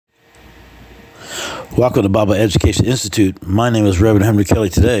Welcome to Bible Education Institute. My name is Reverend Henry Kelly.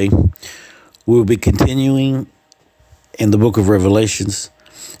 Today, we will be continuing in the book of Revelations,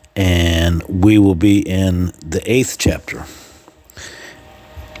 and we will be in the 8th chapter.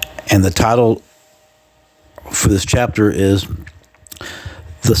 And the title for this chapter is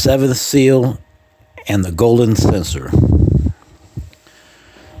The Seventh Seal and the Golden Censer.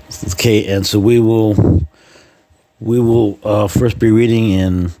 Okay, and so we will first be reading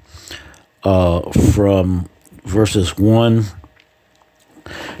in from verses 1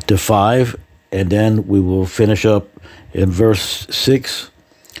 to 5, and then we will finish up in verse 6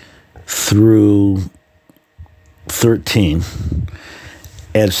 through 13.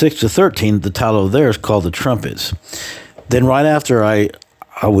 And 6 to 13, the title of there is called The Trumpets. Then right after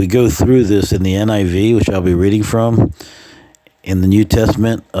we go through this in the NIV, which I'll be reading from, in the New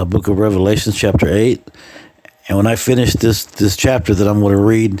Testament, book of Revelation, chapter 8. And when I finish this chapter that I'm going to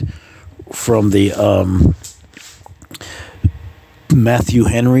read from the Matthew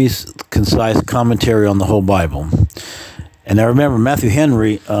Henry's concise commentary on the whole Bible. And I remember Matthew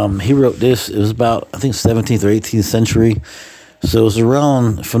Henry, he wrote this, it was about, I think, 17th or 18th century. So it was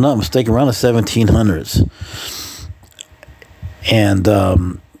around, if I'm not mistaken, around the 1700s. And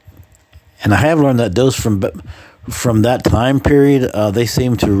I have learned that those from that time period, they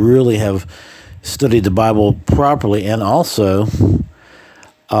seem to really have studied the Bible properly, and also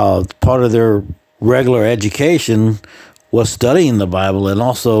part of their regular education was studying the Bible and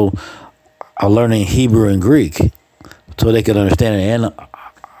also learning Hebrew and Greek so they could understand it, and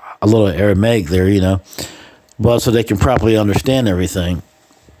a little Aramaic there, but so they can properly understand everything.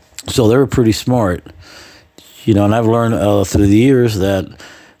 So they were pretty smart, and I've learned through the years that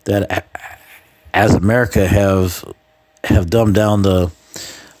as America have dumbed down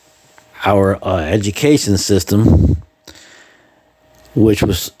our education system, which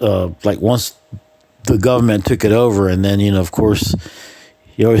was like once the government took it over, and then, of course,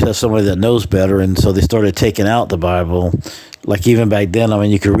 you always have somebody that knows better, and so they started taking out the Bible. Like even back then,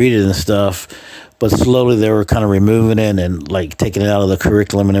 you could read it and stuff, but slowly they were kind of removing it and like taking it out of the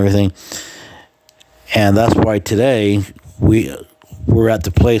curriculum and everything. And that's why today we're at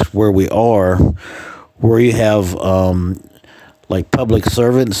the place where we are, where you have like public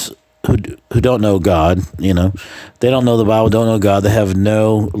servants who don't know God, they don't know the Bible, don't know God. They have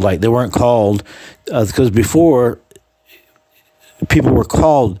they weren't called, because before people were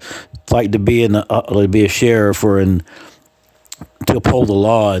called like to be a sheriff or to uphold the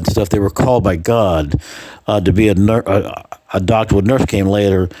law and stuff. They were called by God to be a doctor. Well, nurse came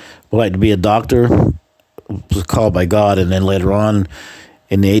later, but like to be a doctor was called by God, and then later on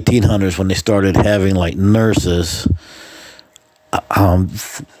in the 1800s when they started having like nurses,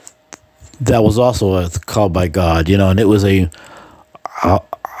 that was also called by God, and it was a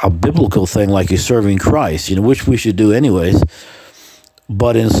biblical thing, like you're serving Christ, which we should do anyways.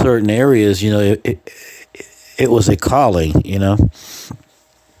 But in certain areas, it was a calling,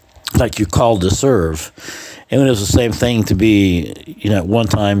 like you're called to serve. And it was the same thing to be, at one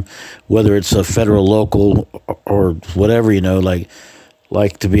time, whether it's a federal, local, or whatever,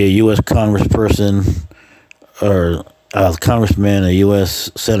 like to be a U.S. congressperson or a congressman, a U.S.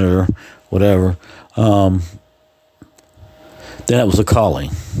 senator, whatever, then it was a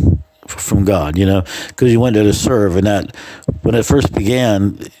calling from God, because you went there to serve. And that, when it first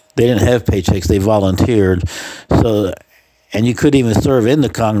began, they didn't have paychecks, they volunteered. So, and you couldn't even serve in the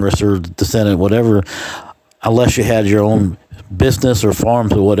Congress or the Senate, whatever, unless you had your own business or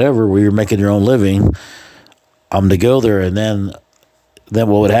farms or whatever where you're making your own living, to go there. And then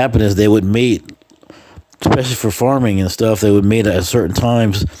what would happen is they would meet, especially for farming and stuff, they would meet at certain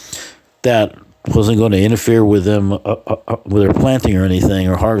times that wasn't going to interfere with them, with their planting or anything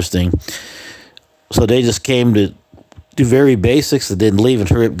or harvesting. So they just came to do very basics and then leave and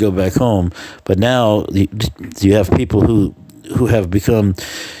hurry up, go back home. But now you have people who have become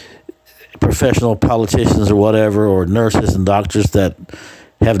professional politicians or whatever, or nurses and doctors that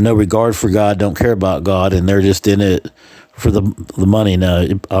have no regard for God, don't care about God, and they're just in it for the money now,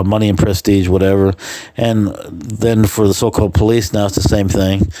 money and prestige, whatever. And then for the so-called police, now it's the same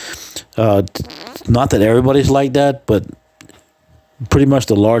thing. Not that everybody's like that, but pretty much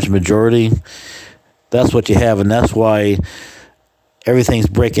the large majority, that's what you have. And that's why everything's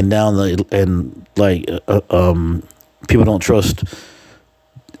breaking down, and people don't trust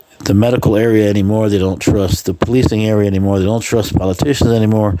the medical area anymore. They don't trust the policing area anymore. They don't trust politicians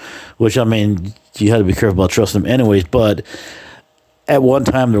anymore, which, you had to be careful about trusting them anyways. But at one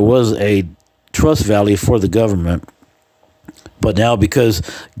time, there was a trust value for the government. But now, because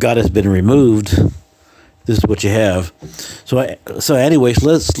God has been removed, this is what you have. So anyways,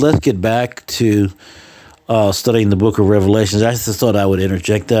 let's get back to studying the book of Revelations. I just thought I would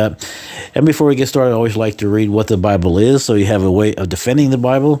interject that. And before we get started, I always like to read what the Bible is, so you have a way of defending the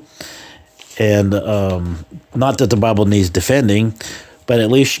Bible. And not that the Bible needs defending, but at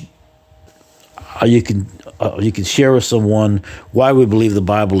least you can share with someone why we believe the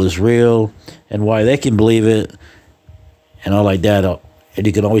Bible is real and why they can believe it and all like that. And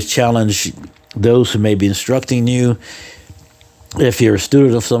you can always challenge those who may be instructing you. If you're a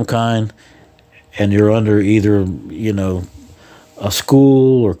student of some kind and you're under either, a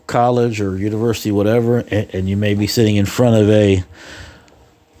school or college or university, whatever, and you may be sitting in front of a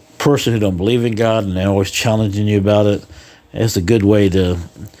person who don't believe in God and they're always challenging you about it, it's a good way to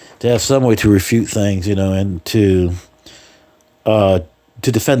have some way to refute things, and to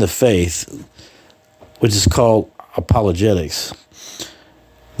defend the faith, which is called apologetics.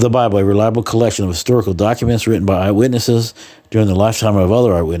 The Bible, a reliable collection of historical documents written by eyewitnesses during the lifetime of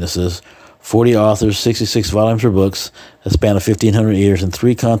other eyewitnesses, 40 authors, 66 volumes or books that span 1,500 years in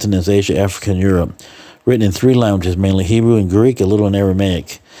 3 continents, Asia, Africa, and Europe, written in 3 languages, mainly Hebrew and Greek, a little in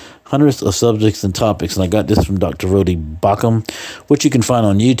Aramaic. Hundreds of subjects and topics, and I got this from Dr. Vodi Bakum, which you can find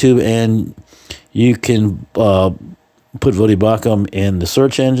on YouTube, and you can put Vodi Bakum in the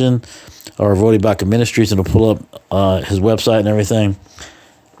search engine, or Vodi Bakum Ministries, and it'll pull up his website and everything.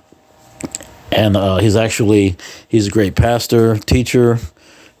 And he's a great pastor, teacher,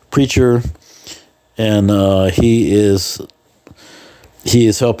 preacher, and he is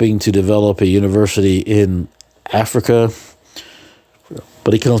helping to develop a university in Africa.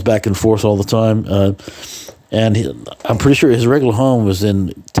 But he comes back and forth all the time. And I'm pretty sure his regular home was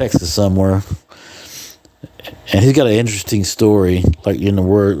in Texas somewhere. And he's got an interesting story, like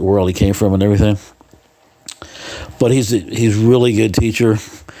where all he came from and everything. But he's really good teacher.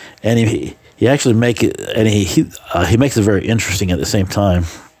 And he actually make it, and he makes it very interesting at the same time.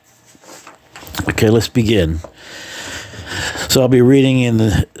 Okay, let's begin. So I'll be reading in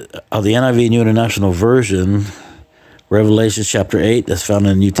the NIV New International Version, Revelation chapter 8, that's found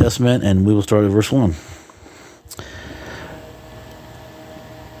in the New Testament, and we will start at verse 1.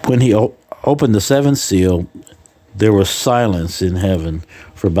 When he opened the 7th seal, there was silence in heaven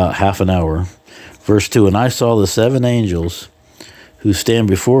for about half an hour. Verse 2, and I saw the 7 angels who stand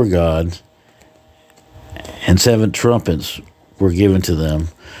before God, and 7 trumpets were given to them.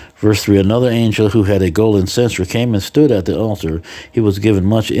 Verse 3, another angel who had a golden censer came and stood at the altar. He was given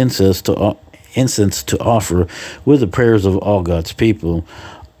much incense to offer with the prayers of all God's people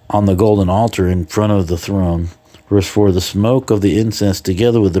on the golden altar in front of the throne. Verse 4, the smoke of the incense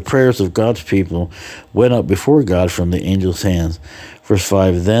together with the prayers of God's people went up before God from the angel's hands. Verse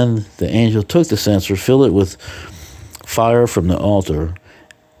 5, then the angel took the censer, filled it with fire from the altar,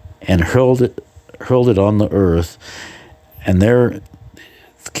 and hurled it on the earth, and there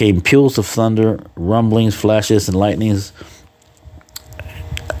came peals of thunder, rumblings, flashes, and lightnings.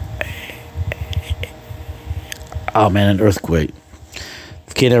 An earthquake.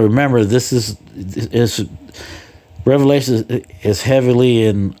 Okay, now remember, this is Revelation is heavily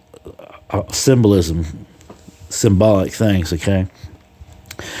in symbolism, symbolic things, okay?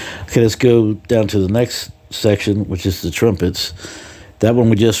 Okay, let's go down to the next section, which is the trumpets. That one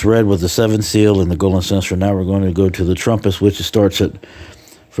we just read with the 7th seal and the golden censer. Now we're going to go to the trumpets, which starts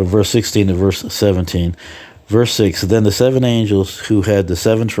from verse 16 to verse 17. Verse 6, then the 7 angels who had the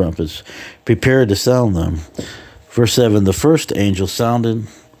 7 trumpets prepared to sound them. Verse 7, the first angel sounded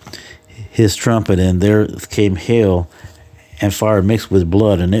his trumpet, and there came hail and fire mixed with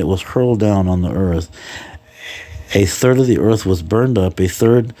blood, and it was hurled down on the earth. A third of the earth was burned up, a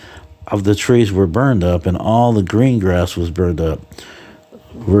third of the trees were burned up, and all the green grass was burned up.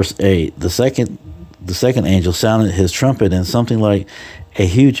 Verse 8, the second angel sounded his trumpet, and something like a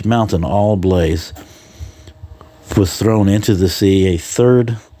huge mountain all ablaze was thrown into the sea. A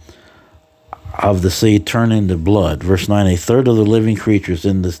third of the sea turned into blood. Verse 9, a third of the living creatures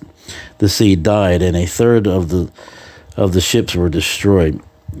in the sea died, and a third of the ships were destroyed.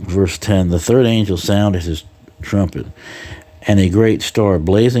 Verse 10, the third angel sounded his trumpet, and a great star,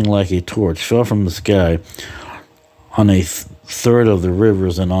 blazing like a torch, fell from the sky on a third of the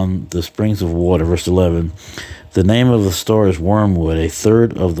rivers and on the springs of water. Verse 11, the name of the star is wormwood. A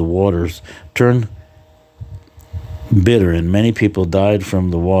third of the waters turned bitter, and many people died from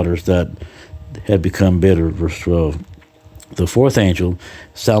the waters that had become bitter. Verse 12, the fourth angel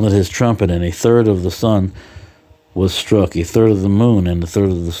sounded his trumpet, and a third of the sun was struck, a third of the moon, and a third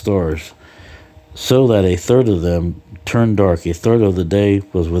of the stars, so that a third of them turned dark, a third of the day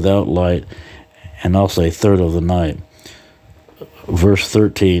was without light, and also a third of the night. Verse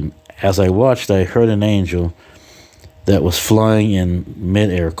 13, as I watched, I heard an angel that was flying in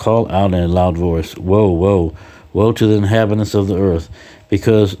midair call out in a loud voice, "Woe, woe, woe to the inhabitants of the earth,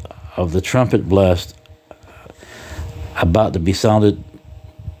 because of the trumpet blast about to be sounded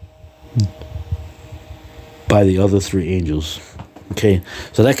by the other three angels." Okay,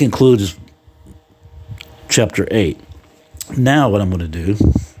 so that concludes chapter 8. Now what I'm going to do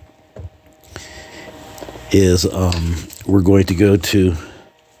is we're going to go to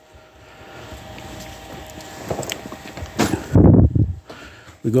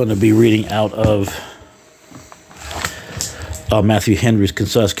we're going to be reading out of Matthew Henry's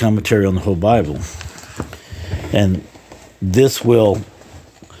concise commentary on the whole Bible, and this will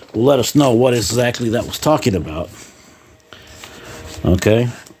let us know what exactly that was talking about. Okay,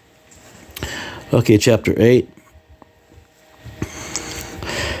 chapter 8,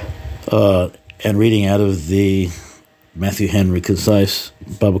 and reading out of the Matthew Henry Concise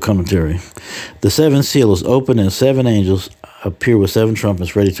Bible Commentary. The seventh seal is opened, and 7 angels appear with 7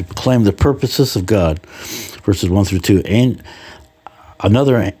 trumpets ready to proclaim the purposes of God. Verses 1 through 2.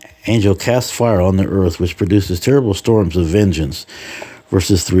 Another angel casts fire on the earth, which produces terrible storms of vengeance.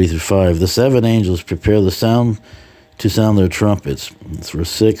 Verses 3 through 5. The 7 angels prepare to sound their trumpets. That's verse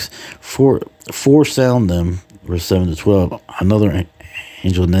 6. Four sound them. Verse 7 to 12. Another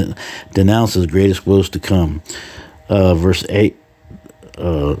angel denounces greatest woes to come. Verse 8.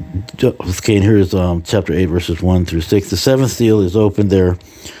 Okay, and here's chapter 8, verses 1 through 6. The 7th seal is opened. There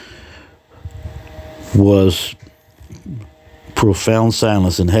was profound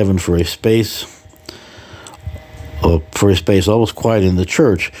silence in heaven for a space. All was quiet in the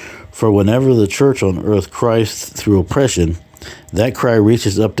church. For whenever the church on earth cries through oppression, that cry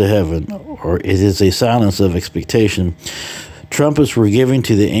reaches up to heaven, or it is a silence of expectation. Trumpets were given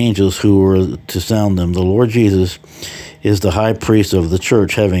to the angels who were to sound them. The Lord Jesus is the high priest of the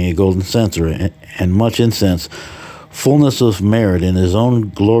church, having a golden censer and much incense, fullness of merit in his own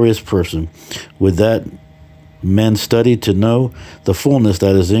glorious person. With that, men studied to know the fullness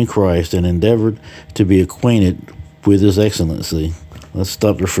that is in Christ and endeavored to be acquainted with his excellency. Let's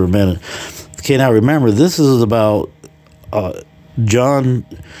stop there for a minute. Okay, now remember, this is about John,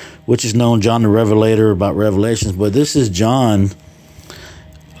 which is known John the Revelator, about Revelations, but this is John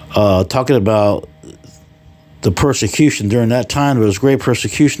talking about the persecution. During that time, there was great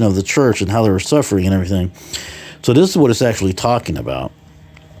persecution of the church and how they were suffering and everything. So this is what it's actually talking about.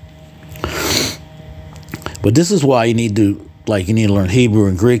 But this is why you need to learn Hebrew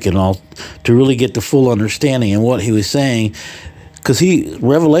and Greek and all to really get the full understanding and what he was saying, because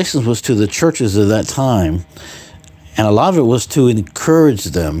Revelations was to the churches of that time, and a lot of it was to encourage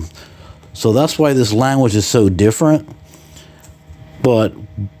them. So that's why this language is so different. But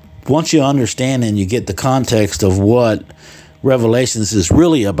once you understand and you get the context of what Revelations is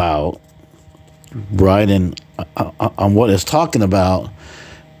really about, right, and on what it's talking about.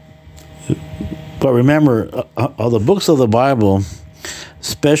 But remember, the books of the Bible,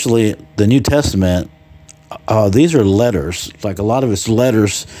 especially the New Testament, these are letters. Like a lot of it's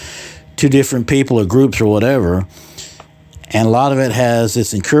letters to different people or groups or whatever. And a lot of it has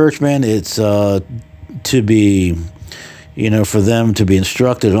its encouragement. It's to be, for them to be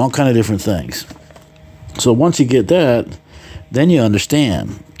instructed and all kind of different things. So once you get that, then you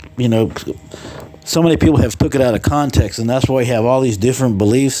understand. So many people have took it out of context, and that's why we have all these different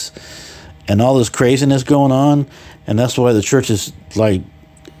beliefs and all this craziness going on, and that's why the church is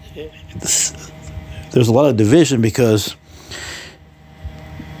there's a lot of division, because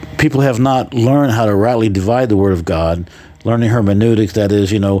people have not learned how to rightly divide the Word of God, learning hermeneutics, that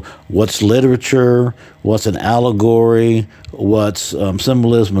is, what's literature, what's an allegory, what's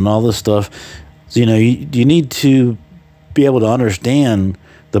symbolism, and all this stuff. You need to be able to understand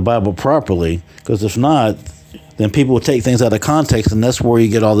the Bible properly, because if not, then people will take things out of context, and that's where you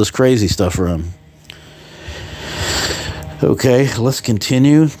get all this crazy stuff from. Okay, let's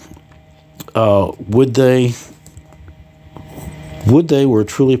continue. Would they were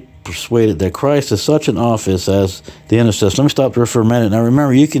truly persuaded that Christ is such an office as the intercessor. Let me stop there for a minute. Now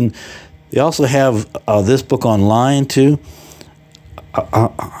remember, they also have this book online too.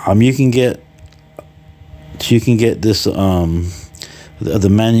 You can get this the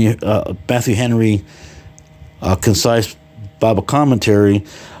Matthew Henry Concise Bible Commentary.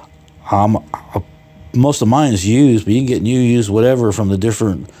 Most of mine is used, but you can get new, used, whatever from the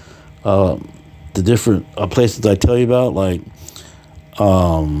different places I tell you about, like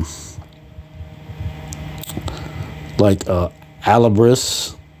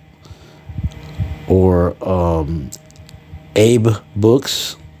Alibris or Abe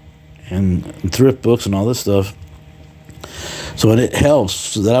Books and Thrift Books and all this stuff. So it helps,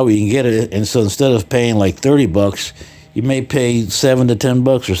 so that way you can get it. And so instead of paying like $30, you may pay $7 to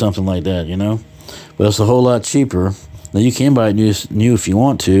 $10 or something like that, you know. But it's a whole lot cheaper. Now you can buy it new if you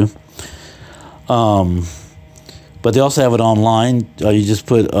want to. But they also have it online. You just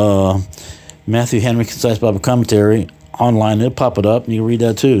put Matthew Henry Concise Bible Commentary online. It'll pop it up, and you can read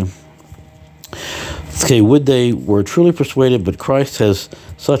that too. Okay, would they were truly persuaded, but Christ has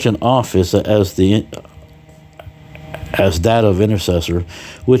such an office as that of intercessor,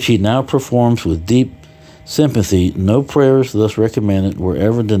 which he now performs with deep sympathy. No prayers thus recommended were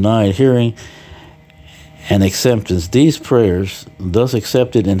ever denied hearing and acceptance. These prayers, thus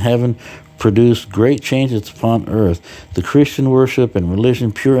accepted in heaven, produced great changes upon earth. The Christian worship and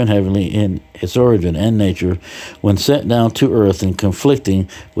religion, pure and heavenly in its origin and nature, when set down to earth and conflicting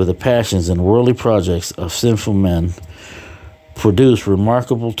with the passions and worldly projects of sinful men, produced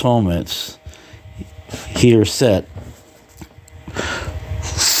remarkable torments here set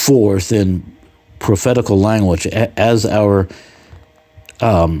forth in prophetical language, as our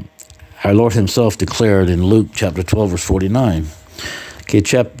Lord himself declared in Luke chapter 12, verse 49.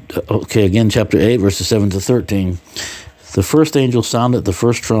 Again, chapter 8, verses 7 to 13. The first angel sounded the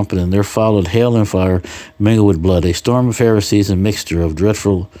first trumpet, and there followed hail and fire mingled with blood, a storm of heresies and mixture of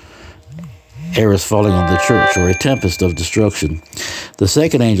dreadful errors falling on the church, or a tempest of destruction. The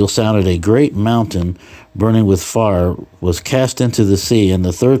second angel sounded, a great mountain burning with fire was cast into the sea, and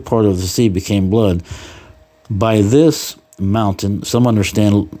the third part of the sea became blood. By this mountain, some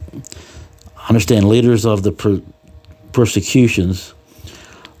understand leaders of the persecutions.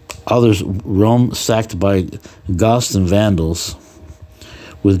 Others, Rome sacked by Goths and Vandals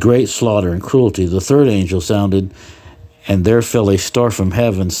with great slaughter and cruelty. The third angel sounded, and there fell a star from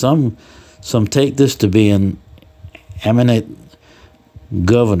heaven. Some take this to be an eminent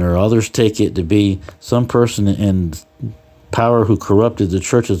governor. Others take it to be some person in power who corrupted the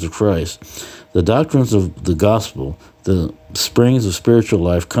churches of Christ. The doctrines of the gospel, the springs of spiritual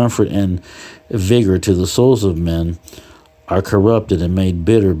life, comfort and vigor to the souls of men, are corrupted and made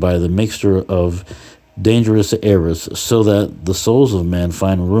bitter by the mixture of dangerous errors, so that the souls of men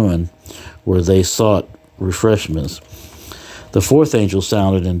find ruin where they sought refreshments. The fourth angel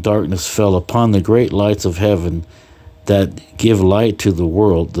sounded, and darkness fell upon the great lights of heaven that give light to the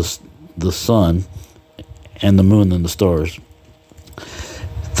world, the sun and the moon and the stars.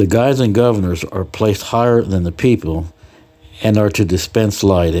 The guides and governors are placed higher than the people and are to dispense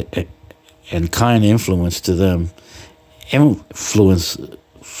light and kind influences to them,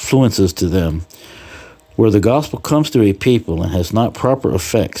 where the gospel comes to a people and has not proper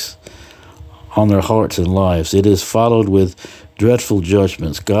effects on their hearts and lives. It is followed with dreadful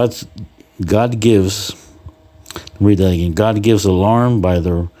judgments. God gives, read that again, God gives alarm by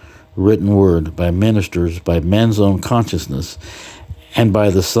the written word, by ministers, by men's own consciousness, and by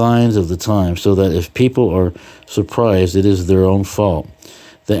the signs of the time, so that if people are surprised, it is their own fault.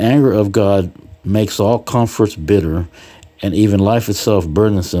 The anger of God makes all comforts bitter, and even life itself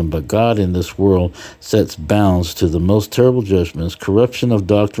burdensome, but God in this world sets bounds to the most terrible judgments. Corruption of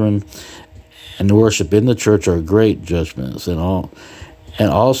doctrine and worship in the church are great judgments, and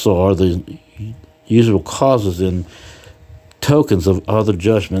also are the usual causes and tokens of other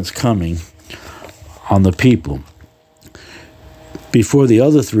judgments coming on the people. Before the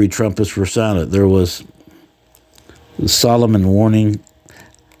other three trumpets were sounded, there was Solomon warning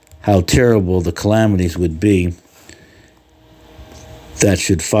how terrible the calamities would be that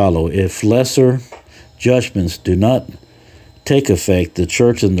should follow. If lesser judgments do not take effect, the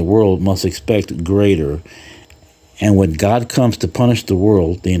church and the world must expect greater. And when God comes to punish the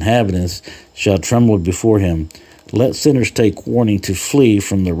world, the inhabitants shall tremble before him. Let sinners take warning to flee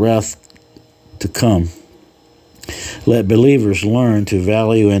from the wrath to come. Let believers learn to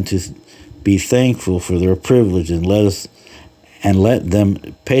value and to be thankful for their privilege, and let them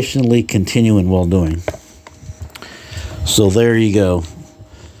patiently continue in well-doing. So there you go.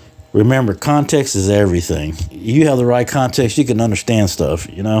 Remember, context is everything. You have the right context, you can understand stuff,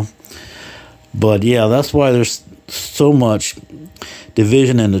 you know. But yeah, that's why there's so much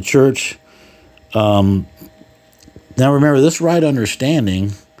division in the church. Now remember, this right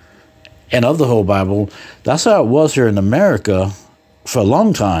understanding and of the whole Bible, that's how it was here in America for a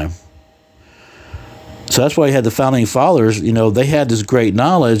long time. So that's why you had the founding fathers, you know, they had this great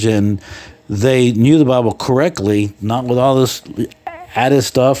knowledge and they knew the Bible correctly, not with all this added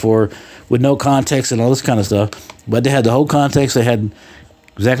stuff or with no context and all this kind of stuff. But they had the whole context. They had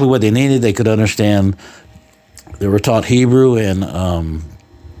exactly what they needed. They could understand. They were taught Hebrew and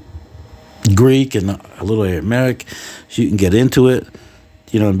Greek and a little Aramaic. So you can get into it.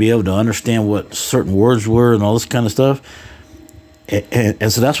 and be able to understand what certain words were and all this kind of stuff.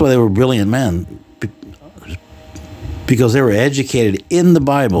 And so that's why they were brilliant men, because they were educated in the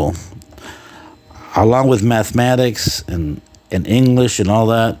Bible, along with mathematics and English and all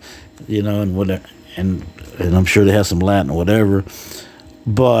that, and whatever, and I'm sure they have some Latin or whatever,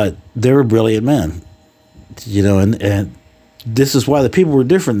 but they were brilliant men, and this is why the people were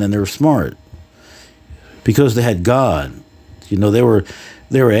different. Than they were smart, because they had God. They were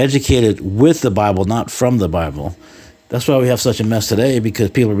educated with the Bible, not from the Bible. That's why we have such a mess today, because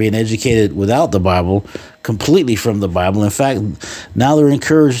people are being educated without the Bible, completely from the Bible. In fact, now they're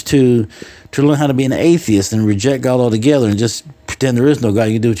encouraged to learn how to be an atheist and reject God altogether and just pretend there is no God.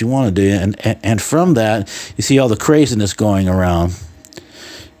 You can do what you want to do. And from that, you see all the craziness going around,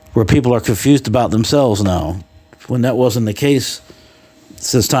 where people are confused about themselves now, when that wasn't the case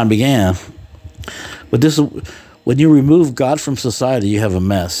since time began. But when you remove God from society, you have a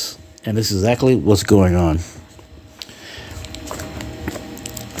mess. And this is exactly what's going on.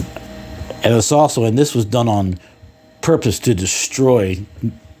 And it's also, and this was done on purpose to destroy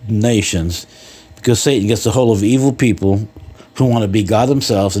nations, because Satan gets a hold of evil people who want to be God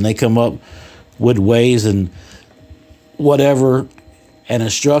themselves, and they come up with ways and whatever and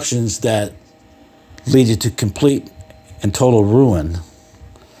instructions that lead you to complete and total ruin,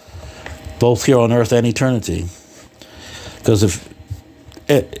 both here on earth and eternity. Because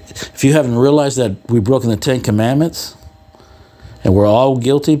if you haven't realized that we've broken the 10 Commandments, and we're all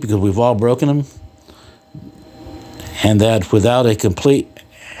guilty because we've all broken them, and that without a complete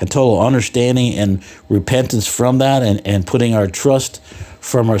and total understanding and repentance from that, and putting our trust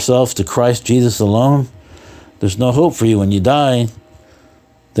from ourselves to Christ Jesus alone, there's no hope for you. When you die,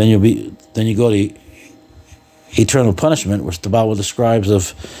 then you go to eternal punishment, which the Bible describes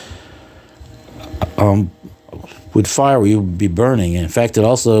of with fire, where you'll be burning. In fact, it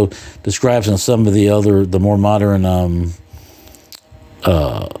also describes in some of the more modern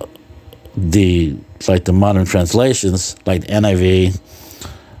the modern translations, like NIV,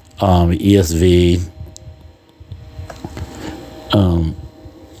 ESV,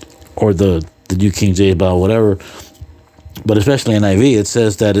 or the New King James Bible, whatever. But especially NIV, it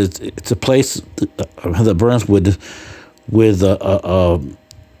says that it's a place that burns with with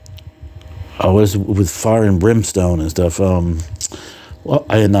fire and brimstone and stuff.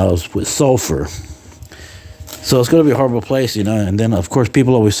 With sulfur. So it's going to be a horrible place, And then, of course,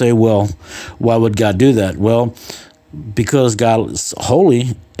 people always say, well, why would God do that? Well, because God is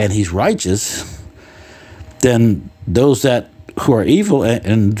holy and he's righteous, then those who are evil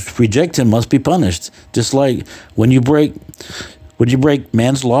and reject him must be punished. Just like when you break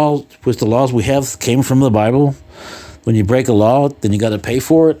man's law, which the laws we have came from the Bible, when you break a law, then you got to pay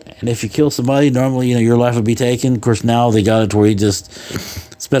for it. And if you kill somebody, normally, your life would be taken. Of course, now they got it to where you just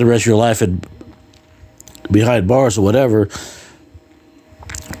spend the rest of your life behind bars or whatever,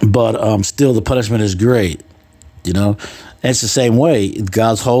 but still the punishment is great, And it's the same way.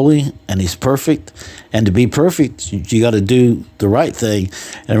 God's holy and he's perfect, and to be perfect, you got to do the right thing.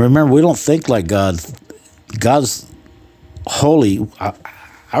 And remember, we don't think like God. God's holy.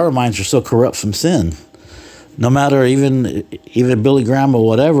 Our minds are so corrupt from sin. No matter even Billy Graham or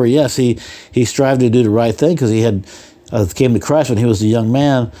whatever, yes, he strived to do the right thing because he had came to Christ when he was a young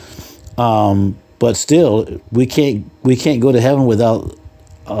man. But still, we can't go to heaven without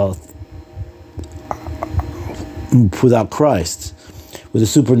Christ, with the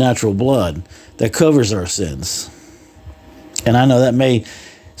supernatural blood that covers our sins. And I know that may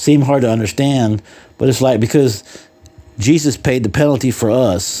seem hard to understand, but it's like, because Jesus paid the penalty for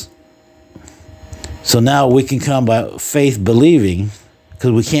us, so now we can come by faith believing,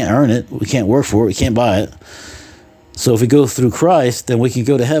 because we can't earn it, we can't work for it, we can't buy it. So if we go through Christ, then we can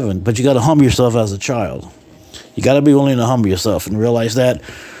go to heaven. But you got to humble yourself as a child. You got to be willing to humble yourself and realize that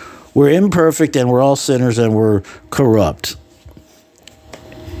we're imperfect and we're all sinners and we're corrupt.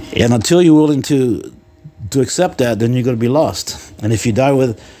 And until you're willing to accept that, then you're going to be lost. And if you die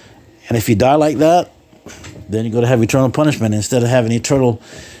like that, then you're going to have eternal punishment instead of having eternal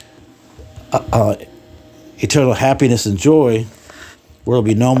happiness and joy, where there'll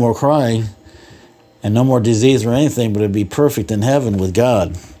be no more crying and no more disease or anything, but it'll be perfect in heaven with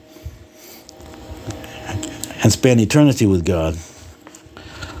God and spend eternity with God.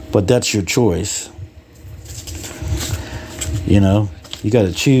 But that's your choice. You got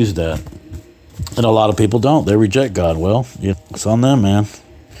to choose that. And a lot of people don't. They reject God. Well, it's on them, man.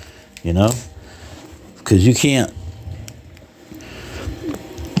 Because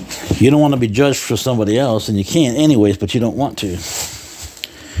you don't want to be judged for somebody else, and you can't anyways, but you don't want to.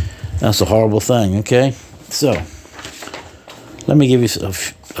 That's a horrible thing, okay? So, Let me give you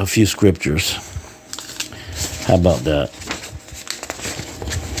a few scriptures. How about that?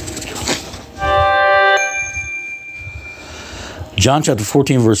 John chapter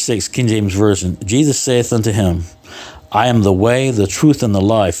 14, verse 6, King James Version. Jesus saith unto him, I am the way, the truth, and the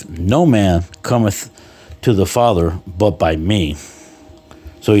life. No man cometh to the Father but by me.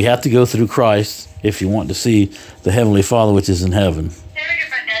 So you have to go through Christ if you want to see the Heavenly Father which is in heaven.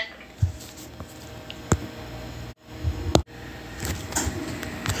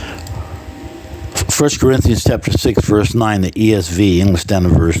 1 Corinthians chapter 6, verse 9, the ESV, English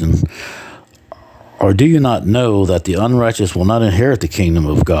Standard Version. Or do you not know that the unrighteous will not inherit the kingdom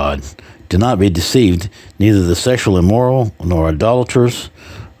of God? Do not be deceived, neither the sexual immoral, nor idolaters,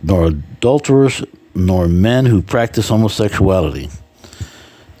 nor adulterers, nor men who practice homosexuality.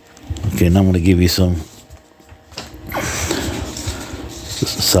 Okay, now I'm going to give you some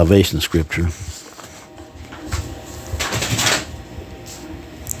salvation scripture.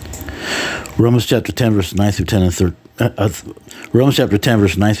 Romans chapter 10, verse 9 through 10 and 13. Romans chapter 10,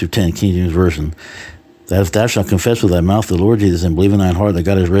 verse 9 through 10, King James Version. That if thou shalt confess with thy mouth the Lord Jesus and believe in thine heart that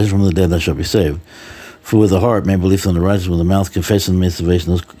God is raised from the dead, thou shalt be saved. For with the heart man believeth on the righteous, with the mouth confession made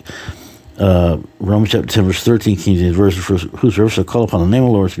salvation. Romans chapter 10, verse 13, King James Version. For whosoever shall call upon the name of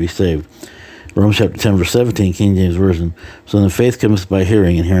the Lord shall be saved. Romans chapter 10, verse 17, King James Version. So then faith cometh by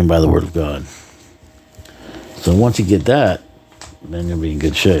hearing, and hearing by the word of God. So once you get that, then you'll be in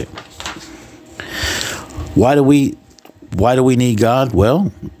good shape. Why do we need God?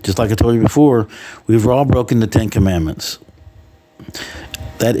 Well, just like I told you before, we've all broken the 10 Commandments.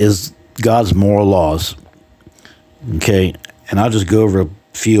 That is God's moral laws. Okay, and I'll just go over a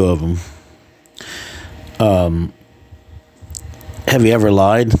few of them. Have you ever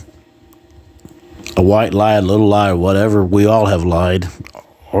lied? A white lie, a little lie, or whatever. We all have lied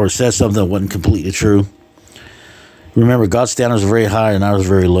or said something that wasn't completely true. Remember, God's standards are very high and ours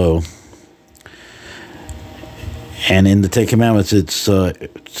very low. And in the 10 Commandments, it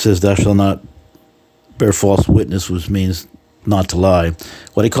says, thou shalt not bear false witness, which means not to lie.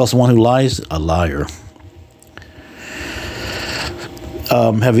 What he calls someone who lies? A liar.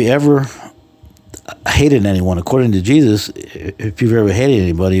 Have you ever hated anyone? According to Jesus, if you've ever hated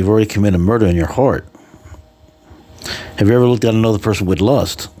anybody, you've already committed murder in your heart. Have you ever looked at another person with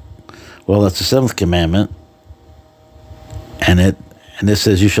lust? Well, that's the 7th commandment. And it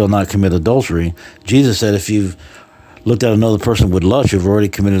says, you shall not commit adultery. Jesus said, if you've looked at another person with lust, you've already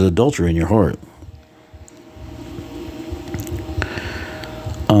committed adultery in your heart.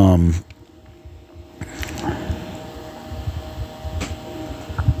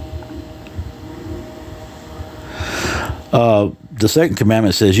 The 2nd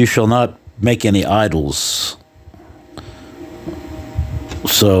commandment says, you shall not make any idols.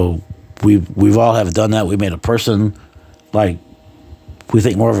 So we've all have done that. We made a person, like, we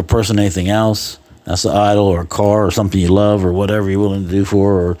think more of a person than anything else. That's an idol or a car or something you love or whatever you're willing to do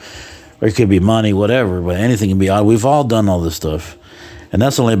for, or it could be money, whatever, but anything can be idol. We've all done all this stuff. And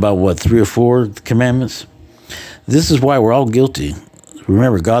that's only about, 3 or 4 commandments? This is why we're all guilty.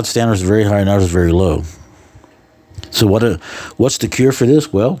 Remember, God's standards are very high and ours is very low. So what's the cure for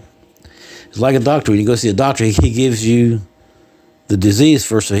this? Well, it's like a doctor. When you go see a doctor, he gives you the disease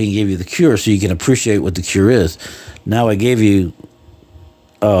first so he can give you the cure so you can appreciate what the cure is. Now I gave you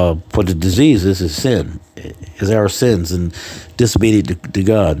what the disease is sin, is our sins and disobedience to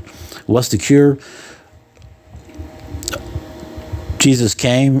God. What's the cure? Jesus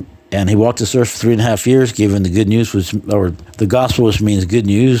came and he walked this earth for 3.5 years, giving the good news, or the gospel, which means good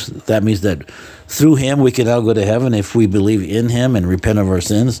news. That means that through him we can now go to heaven if we believe in him and repent of our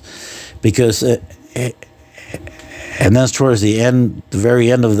sins. Because, and that's towards the end, the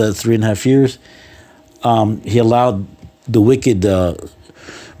very end of the 3.5 years, he allowed the wicked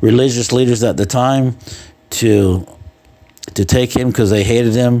religious leaders at the time to take him because they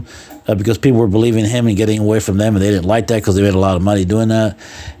hated him, because people were believing in him and getting away from them, and they didn't like that because they made a lot of money doing that.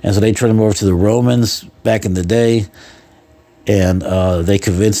 And so they turned him over to the Romans back in the day, and they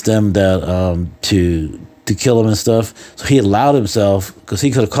convinced them that to kill him and stuff. So he allowed himself, because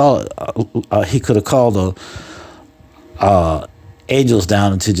he could have called angels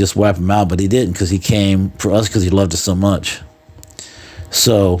down to just wipe them out, but he didn't, because he came for us because he loved us so much.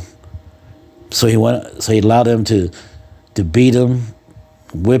 So he allowed them to beat him,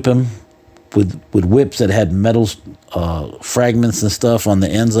 whip him with whips that had metal fragments and stuff on the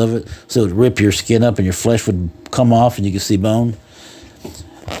ends of it, so it would rip your skin up and your flesh would come off and you could see bone.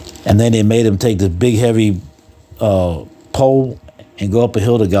 And then they made him take this big heavy pole and go up a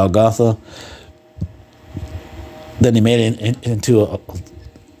hill to Golgotha. Then they made it into a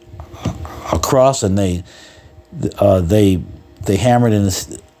cross, and they they hammered in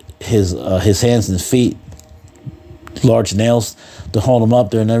his hands and his feet, large nails to hold him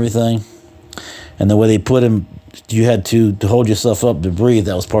up there and everything. And the way they put him, you had to hold yourself up to breathe.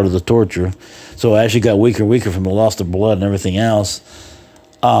 That was part of the torture. So as you got weaker and weaker from the loss of blood and everything else,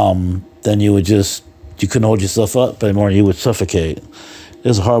 then you couldn't hold yourself up anymore, and you would suffocate. It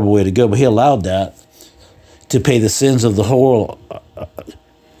was a horrible way to go, but he allowed that to pay the sins of the whole,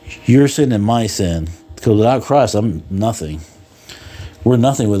 your sin and my sin. Because without Christ, I'm nothing. We're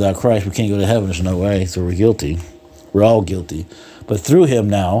nothing without Christ. We can't go to heaven. There's no way. So we're guilty. We're all guilty. But through him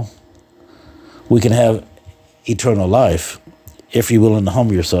now, we can have eternal life if you're willing to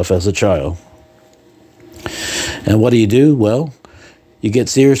humble yourself as a child. And what do? Well, you get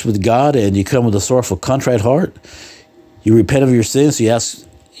serious with God and you come with a sorrowful, contrite heart. You repent of your sins. You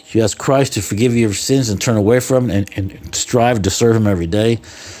ask Christ to forgive you your sins and turn away from it and strive to serve him every day.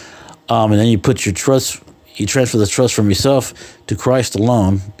 And then you put your trust, you transfer the trust from yourself to Christ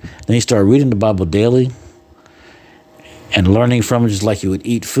alone. Then you start reading the Bible daily and learning from it just like you would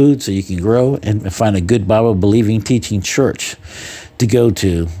eat food, so you can grow and find a good Bible-believing, teaching church to go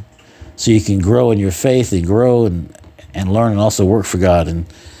to, so you can grow in your faith and grow and learn and also work for God and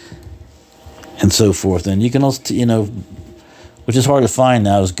so forth. And you can also, which is hard to find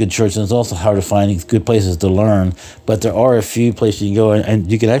now, is good church, and it's also hard to find good places to learn. But there are a few places you can go, and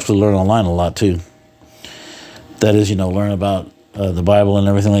you can actually learn online a lot too. That is, learn about the Bible and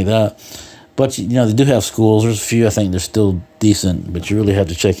everything like that. But, they do have schools. There's a few, I think, they're still decent, but you really have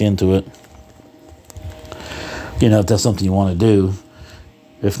to check into it. If that's something you want to do.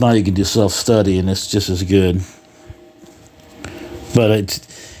 If not, you can do self-study, and it's just as good. But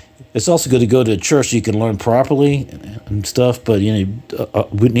it's also good to go to a church so you can learn properly and stuff. But,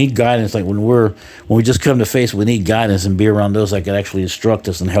 we need guidance. Like when we just come to faith, we need guidance and be around those that can actually instruct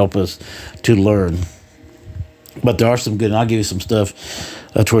us and help us to learn. But there are some good, and I'll give you some stuff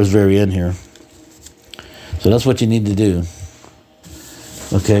towards the very end here. So that's what you need to do.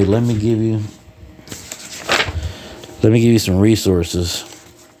 Okay, let me give you some resources.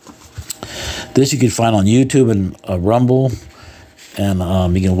 This you can find on YouTube and Rumble, and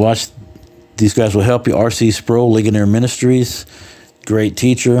you can watch. These guys will help you. R.C. Sproul, Ligonier Ministries, great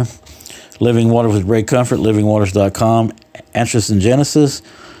teacher. Living Waters with Great Comfort, livingwaters.com. Answers in Genesis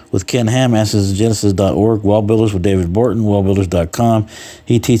with Ken Ham, answersingenesis.org. Wall Builders with David Borton, wallbuilders.com.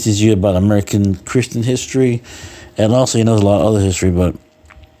 He teaches you about American Christian history, and also he knows a lot of other history, but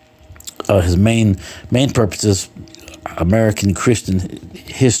his main purpose is American Christian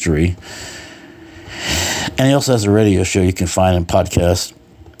history. And he also has a radio show you can find in podcast.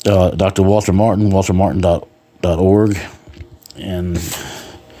 Dr. Walter Martin, waltermartin.org. And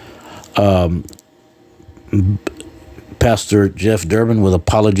Pastor Jeff Durbin with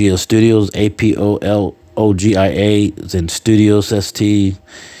Apologia Studios, APOLOGIA, then Studios, STUDIOS,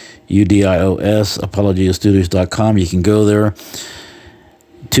 apologiastudios.com. You can go there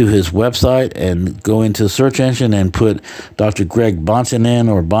to his website and go into the search engine and put Dr. Greg Bonson in,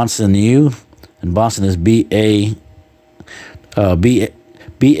 or Bonson U, and Bonson is BAHNSEN.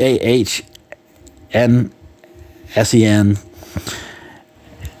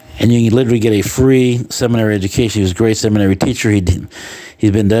 And you can literally get a free seminary education. He was a great seminary teacher.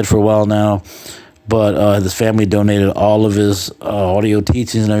 He's been dead for a while now, but his family donated all of his audio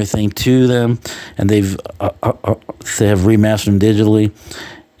teachings and everything to them, and they have remastered them digitally.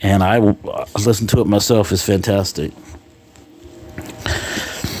 And I listened to it myself. It's fantastic.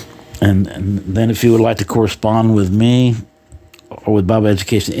 And then if you would like to correspond with me or with Bible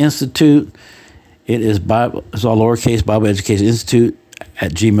Education Institute, it's all lowercase, Bible Education Institute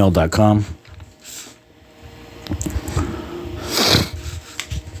at gmail.com.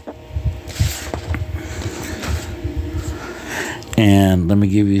 And let me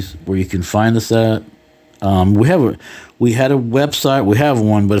give you where you can find us at. We had a website. We have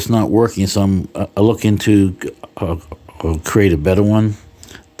one, but it's not working. So I look into create a better one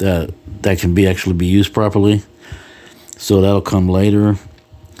that can actually be used properly. So that'll come later.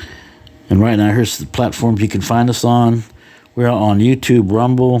 And right now, here's the platforms you can find us on. We're on YouTube,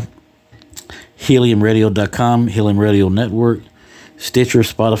 Rumble, HeliumRadio.com, Helium Radio Network, Stitcher,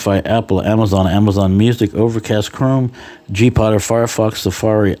 Spotify, Apple, Amazon Music, Overcast, Chrome, Gpotter, Firefox,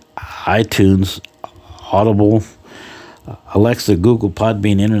 Safari, iTunes, Audible, Alexa, Google,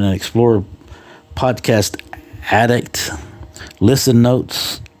 Podbean, Internet Explorer, Podcast Addict, Listen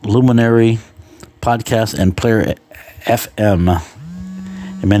Notes, Luminary, Podcast, and Player FM,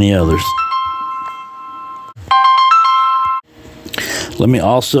 and many others. Let me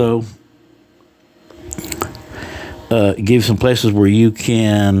also give you some places where you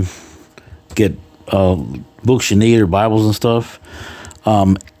can get books you need or Bibles and stuff.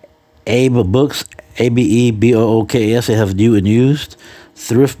 Abe Books, ABEBOOKS, they have new and used.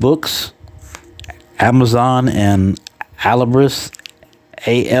 Thrift Books, Amazon and Alibris,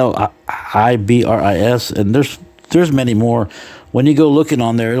 ALIBRIS, and there's many more. When you go looking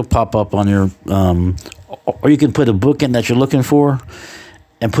on there, it'll pop up on your, or you can put a book in that you're looking for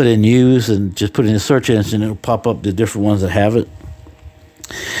and put in use and just put it in the search engine, it'll pop up the different ones that have it.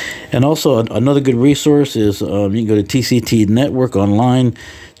 And also another good resource is you can go to TCT Network online,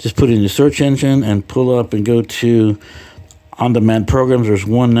 just put it in the search engine and pull up and go to on-demand programs. There's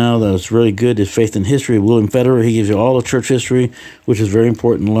one now that's really good. It's Faith and History of William Federer. He gives you all the church history, which is very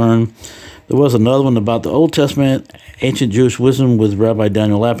important to learn. There was another one about the Old Testament, Ancient Jewish Wisdom with Rabbi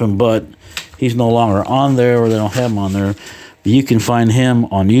Daniel Lapin, but he's no longer on there, or they don't have him on there. But you can find him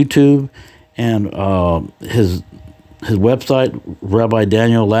on YouTube, and his website,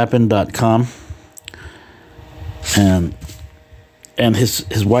 rabbidaniellapin.com. And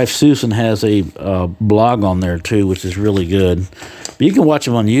his wife Susan has a blog on there too, which is really good. But you can watch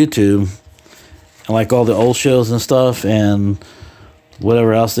him on YouTube, and like all the old shows and stuff, and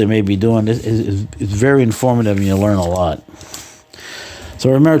whatever else they may be doing. It's very informative, and you learn a lot. So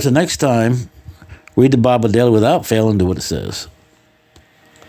remember, till next time, read the Bible daily without failing, do what it says.